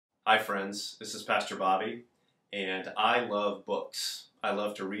Hi friends, this is Pastor Bobby, and I love books. I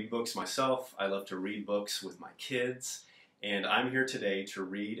love to read books myself. I love to read books with my kids, and I'm here today to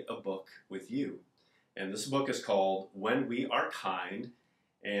read a book with you. And this book is called When We Are Kind,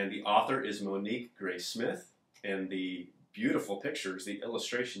 and the author is Monique Smith, and the beautiful pictures, the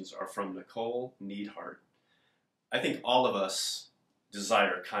illustrations are from Nicole Needhart. I think all of us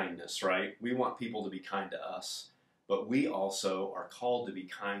desire kindness, right? We want people to be kind to us. But we also are called to be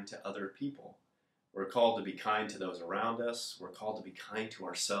kind to other people. We're called to be kind to those around us. We're called to be kind to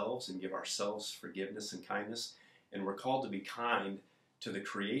ourselves and give ourselves forgiveness and kindness. And we're called to be kind to the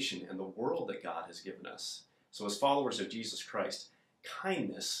creation and the world that God has given us. So as followers of Jesus Christ,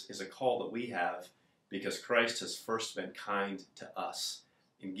 kindness is a call that we have because Christ has first been kind to us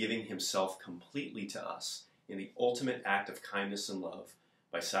in giving himself completely to us in the ultimate act of kindness and love,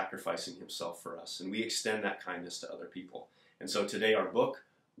 by sacrificing himself for us. And we extend that kindness to other people. And so today our book,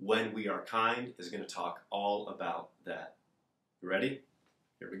 When We Are Kind, is going to talk all about that. You ready?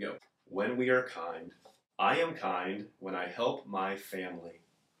 Here we go. When we are kind. I am kind when I help my family.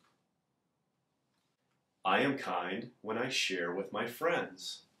 I am kind when I share with my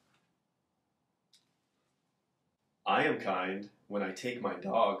friends. I am kind when I take my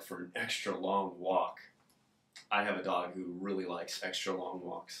dog for an extra long walk. I have a dog who really likes extra long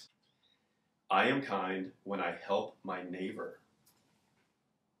walks. I am kind when I help my neighbor.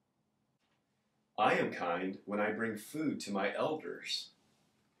 I am kind when I bring food to my elders.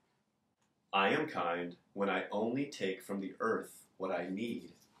 I am kind when I only take from the earth what I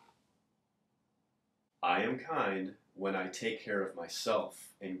need. I am kind when I take care of myself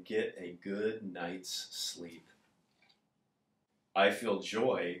and get a good night's sleep. I feel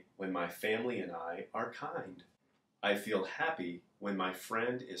joy when my family and I are kind. I feel happy when my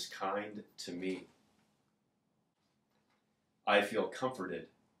friend is kind to me. I feel comforted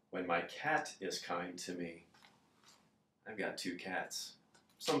when my cat is kind to me. I've got 2 cats.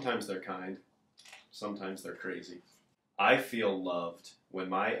 Sometimes they're kind, sometimes they're crazy. I feel loved when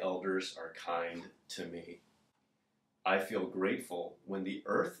my elders are kind to me. I feel grateful when the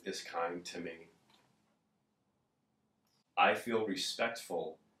earth is kind to me. I feel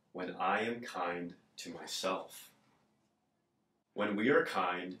respectful when I am kind to myself. When we are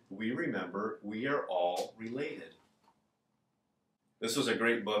kind, we remember we are all related. This was a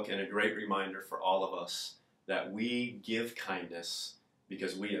great book and a great reminder for all of us that we give kindness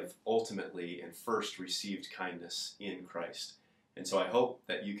because we have ultimately and first received kindness in Christ. And so I hope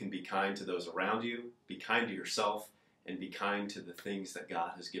that you can be kind to those around you, be kind to yourself, and be kind to the things that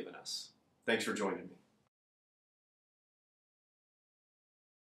God has given us. Thanks for joining me.